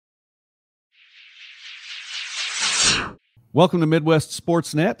Welcome to Midwest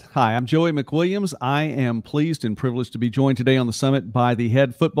Sportsnet. Hi, I'm Joey McWilliams. I am pleased and privileged to be joined today on the summit by the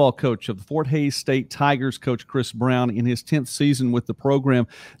head football coach of the Fort Hays State Tigers, Coach Chris Brown, in his 10th season with the program.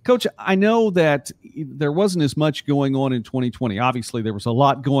 Coach, I know that there wasn't as much going on in 2020. Obviously, there was a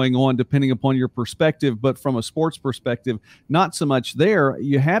lot going on depending upon your perspective, but from a sports perspective, not so much there.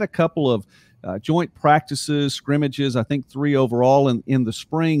 You had a couple of joint practices, scrimmages, I think 3 overall in the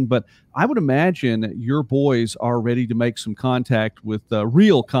spring. But I would imagine your boys are ready to make some contact with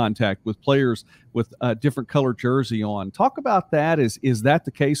real contact with players with a different color jersey on. Talk about that. Is that the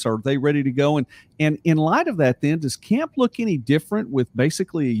case? Are they ready to go? And in light of that, then, does camp look any different with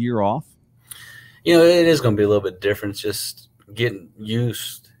basically a year off? You know, it is going to be a little bit different. It's just getting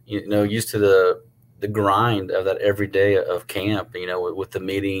used to the grind of that every day of camp, with the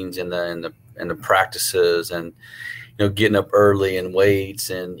meetings and the practices and, getting up early and weights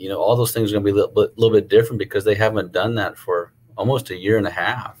and, all those things are going to be a little bit different because they haven't done that for almost a year and a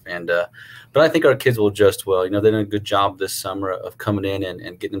half. And, but I think our kids will adjust well. They've done a good job this summer of coming in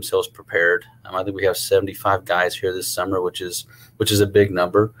and getting themselves prepared. I think we have 75 guys here this summer, which is a big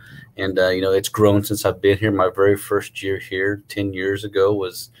number. And, it's grown since I've been here. My very first year here 10 years ago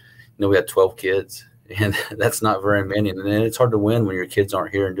was, we had 12 kids. And that's not very many. And it's hard to win when your kids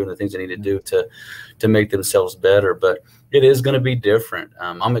aren't here and doing the things they need to do to make themselves better. But it is going to be different.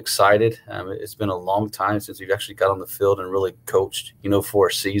 I'm excited. It's been a long time since we've actually got on the field and really coached, for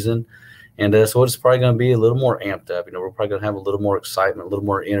a season. And so it's probably going to be a little more amped up. We're probably going to have a little more excitement, a little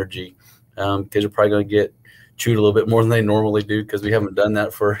more energy. Kids are probably going to get chewed a little bit more than they normally do because we haven't done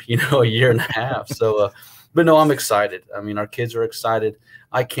that for, a year and a half. So, but no, I'm excited. Our kids are excited.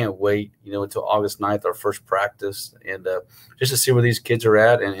 I can't wait, until August 9th, our first practice, and just to see where these kids are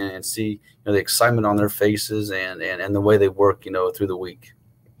at and see, the excitement on their faces and the way they work, through the week.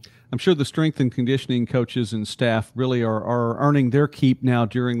 I'm sure the strength and conditioning coaches and staff really are earning their keep now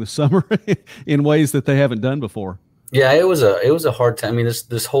during the summer in ways that they haven't done before. Yeah, it was a hard time.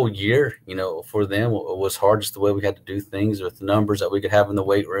 This whole year, for them was hard, just the way we had to do things with the numbers that we could have in the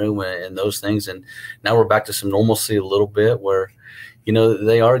weight room and those things. And now we're back to some normalcy a little bit where,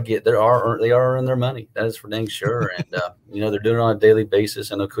 they are earning their money. That is for dang sure. And, they're doing it on a daily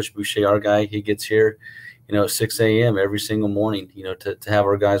basis. I know Coach Boucher, our guy, he gets here, at 6 a.m. every single morning, to have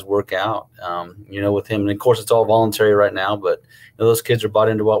our guys work out, with him. And of course, it's all voluntary right now, but those kids are bought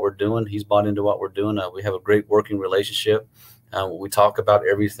into what we're doing. He's bought into what we're doing. We have a great working relationship. We talk about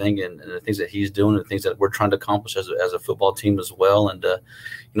everything and the things that he's doing and the things that we're trying to accomplish as a football team as well. And,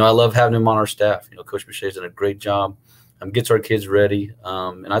 I love having him on our staff. Coach Boucher's done a great job. Gets our kids ready.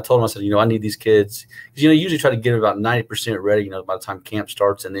 And I told him, I said, I need these kids. Because, you usually try to get them about 90% ready, by the time camp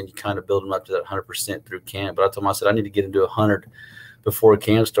starts, and then you kind of build them up to that 100% through camp. But I told him, I said, I need to get them to 100 before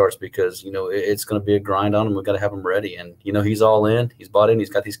camp starts because, it's going to be a grind on them. We've got to have them ready. And, he's all in. He's bought in. He's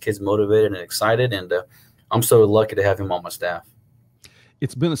got these kids motivated and excited. And I'm so lucky to have him on my staff.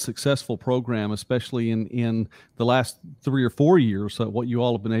 It's been a successful program, especially in the last 3 or 4 years, what you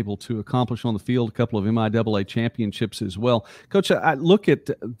all have been able to accomplish on the field, a couple of MIAA championships as well. Coach, I look at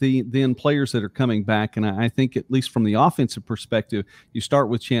the players that are coming back, and I think at least from the offensive perspective, you start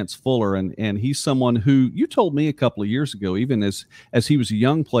with Chance Fuller, and he's someone who you told me a couple of years ago, even as he was a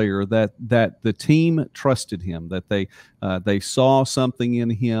young player, that the team trusted him, that they saw something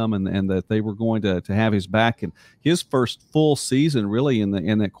in him and that they were going to have his back. And his first full season really in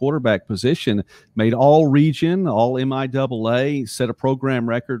that quarterback position made all region, all MIAA, set a program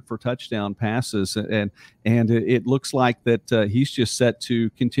record for touchdown passes. And it looks like that he's just set to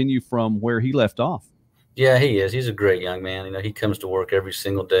continue from where he left off. Yeah, he is. He's a great young man. He comes to work every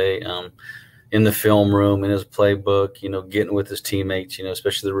single day in the film room, in his playbook, getting with his teammates,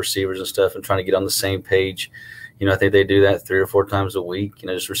 especially the receivers and stuff, and trying to get on the same page. I think they do that 3 or 4 times a week,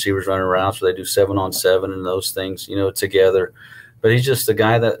 just receivers running around. So they do 7-on-7 and those things, together. But he's just the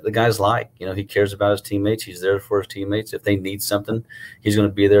guy that the guys like. He cares about his teammates. He's there for his teammates. If they need something, he's going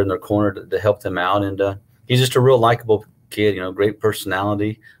to be there in their corner to help them out. And he's just a real likable kid, great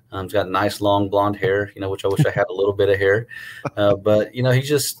personality. He's got nice long blonde hair, which I wish I had a little bit of hair. But, he's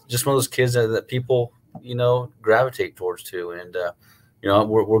just one of those kids that people, gravitate towards too. And,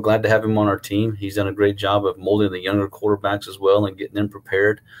 we're glad to have him on our team. He's done a great job of molding the younger quarterbacks as well and getting them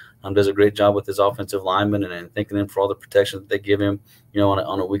prepared. Does a great job with his offensive linemen and thanking them for all the protection that they give him,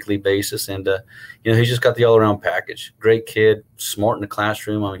 on a weekly basis. And, he's just got the all-around package. Great kid, smart in the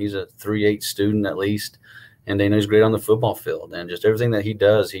classroom. He's a 3.8 student at least. And he's great on the football field. And just everything that he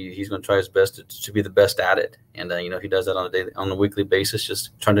does, he's going to try his best to be the best at it. And, he does that on a weekly basis,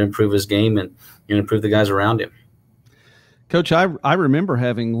 just trying to improve his game and improve the guys around him. Coach, I remember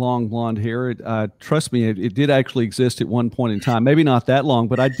having long blonde hair. Trust me, it did actually exist at one point in time. Maybe not that long,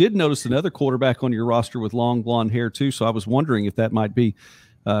 but I did notice another quarterback on your roster with long blonde hair too. So I was wondering if that might be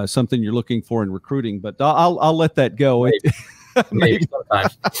something you're looking for in recruiting. But I'll let that go. Maybe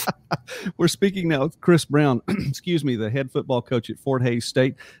sometimes. We're speaking now with Chris Brown, excuse me, the head football coach at Fort Hays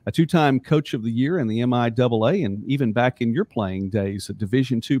State, a two-time coach of the year in the MIAA, and even back in your playing days, a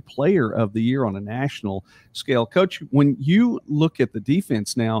Division II player of the year on a national scale. Coach, when you look at the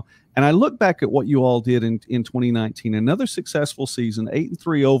defense now, and I look back at what you all did in 2019, another successful season,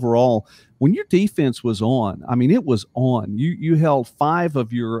 8-3 overall. When your defense was on, I mean, it was on. You held 5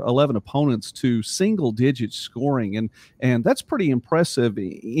 of your 11 opponents to single-digit scoring, and that's pretty impressive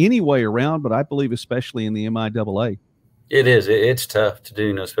any way around, but I believe especially in the MIAA. It is. It's tough to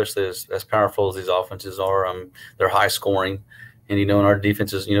do, especially as powerful as these offenses are. They're high scoring. And, in our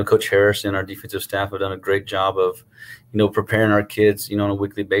defenses, Coach Harris and our defensive staff have done a great job of, preparing our kids, on a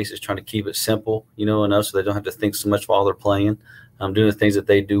weekly basis, trying to keep it simple, enough so they don't have to think so much while they're playing, doing the things that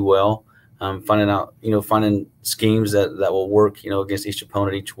they do well, finding schemes that will work, against each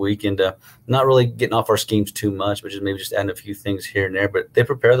opponent each week, and not really getting off our schemes too much, but maybe just adding a few things here and there. But they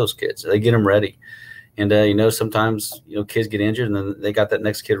prepare those kids. They get them ready. And, sometimes, kids get injured and then they got that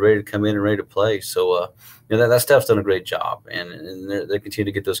next kid ready to come in and ready to play. So, that staff's done a great job, and they continue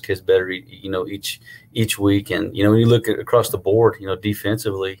to get those kids better, each week. And, when you look across the board,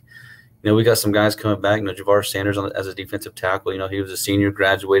 defensively, we got some guys coming back. Javar Sanders as a defensive tackle, he was a senior,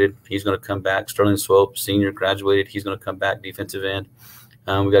 graduated. He's going to come back. Sterling Swope, senior, graduated. He's going to come back, defensive end.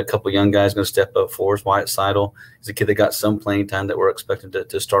 We got a couple of young guys going to step up for us. Wyatt Seidel is a kid that got some playing time that we're expecting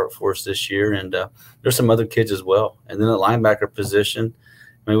to start for us this year. And there's some other kids as well. And then the linebacker position,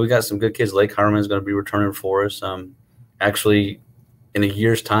 we got some good kids. Lake Harmon is going to be returning for us. Actually, in a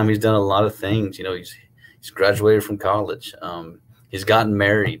year's time, he's done a lot of things. He's graduated from college. He's gotten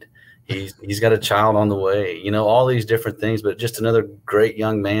married. He's got a child on the way. All these different things. But just another great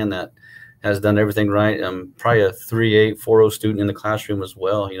young man that has done everything right. Probably a 3.8, 4.0 student in the classroom as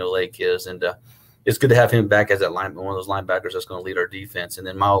well, Lake is. And it's good to have him back as that one of those linebackers that's going to lead our defense. And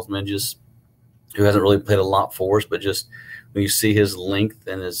then Miles Minges, who hasn't really played a lot for us, but just when you see his length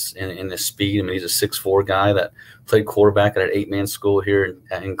and his speed, he's a 6'4" guy that played quarterback at an 8-man school here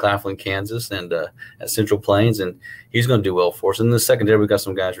in Claflin, Kansas, and at Central Plains, and he's going to do well for us. And in the secondary, we got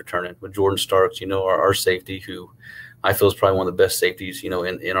some guys returning with Jordan Starks, our safety, who I feel is probably one of the best safeties,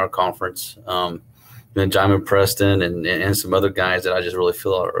 in our conference. Then Jaimin Preston and some other guys that I just really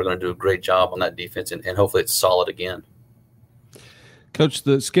feel are going to do a great job on that defense, and hopefully it's solid again. Coach,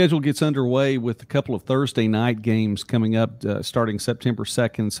 the schedule gets underway with a couple of Thursday night games coming up starting September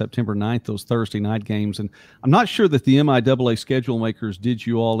 2nd, September 9th, those Thursday night games. And I'm not sure that the MIAA schedule makers did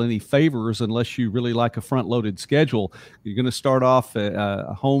you all any favors unless you really like a front-loaded schedule. You're going to start off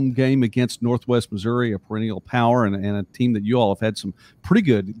a home game against Northwest Missouri, a perennial power, and a team that you all have had some pretty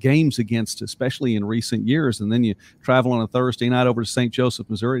good games against, especially in recent years. And then you travel on a Thursday night over to St. Joseph,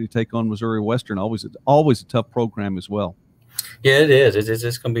 Missouri to take on Missouri Western, always a tough program as well. Yeah, it is.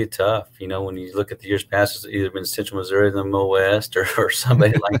 It's going to be tough. When you look at the years past, it's either been Central Missouri, then Mo West, or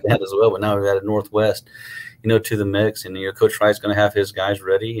somebody like that as well. But now we've added Northwest, to the mix. And, Coach Wright's going to have his guys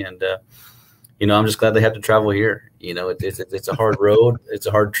ready. And, I'm just glad they have to travel here. It's a hard road. It's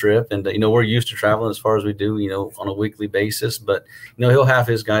a hard trip. And, we're used to traveling as far as we do, on a weekly basis. But, he'll have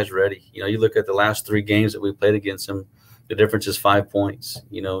his guys ready. You look at the last 3 games that we played against him. The difference is 5 points,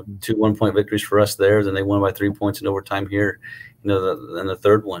 2 1-point victories for us there. Then they won by 3 points in overtime here, in the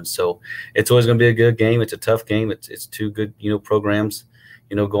third one. So it's always going to be a good game. It's a tough game. It's 2 good, programs,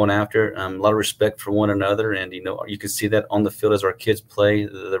 going after. A lot of respect for one another. And, you can see that on the field as our kids play,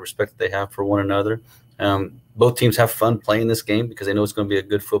 the respect that they have for one another. Both teams have fun playing this game because they know it's going to be a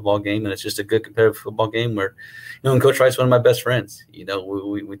good football game. And it's just a good competitive football game where, and Coach Wright's one of my best friends.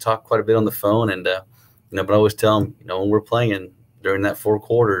 We talk quite a bit on the phone, and, but I always tell him, when we're playing during that 4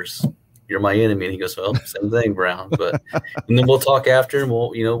 quarters, you're my enemy. And he goes, well, same thing, Brown. But and then we'll talk after, and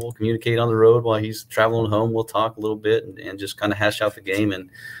we'll communicate on the road while he's traveling home. We'll talk a little bit and just kind of hash out the game.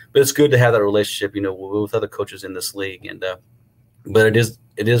 But it's good to have that relationship, with other coaches in this league. And but it is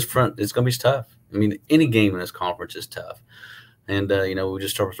it's going to be tough. Any game in this conference is tough. And we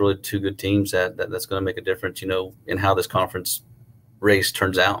just start with really 2 good teams that's going to make a difference, in how this conference race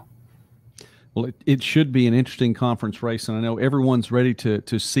turns out. Well, it should be an interesting conference race, and I know everyone's ready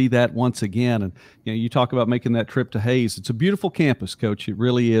to see that once again. And you talk about making that trip to Hayes. It's a beautiful campus, Coach. It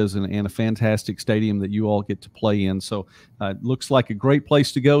really is, and a fantastic stadium that you all get to play in. So it looks like a great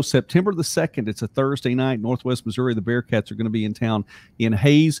place to go. September the 2nd, it's a Thursday night. Northwest Missouri, the Bearcats are going to be in town in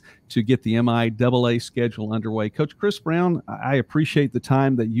Hayes to get the MIAA schedule underway. Coach Chris Brown, I appreciate the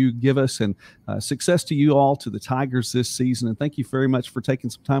time that you give us, and success to you all, to the Tigers this season. And thank you very much for taking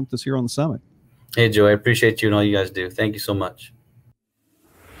some time with us here on the Summit. Hey, Joe, I appreciate you and all you guys do. Thank you so much.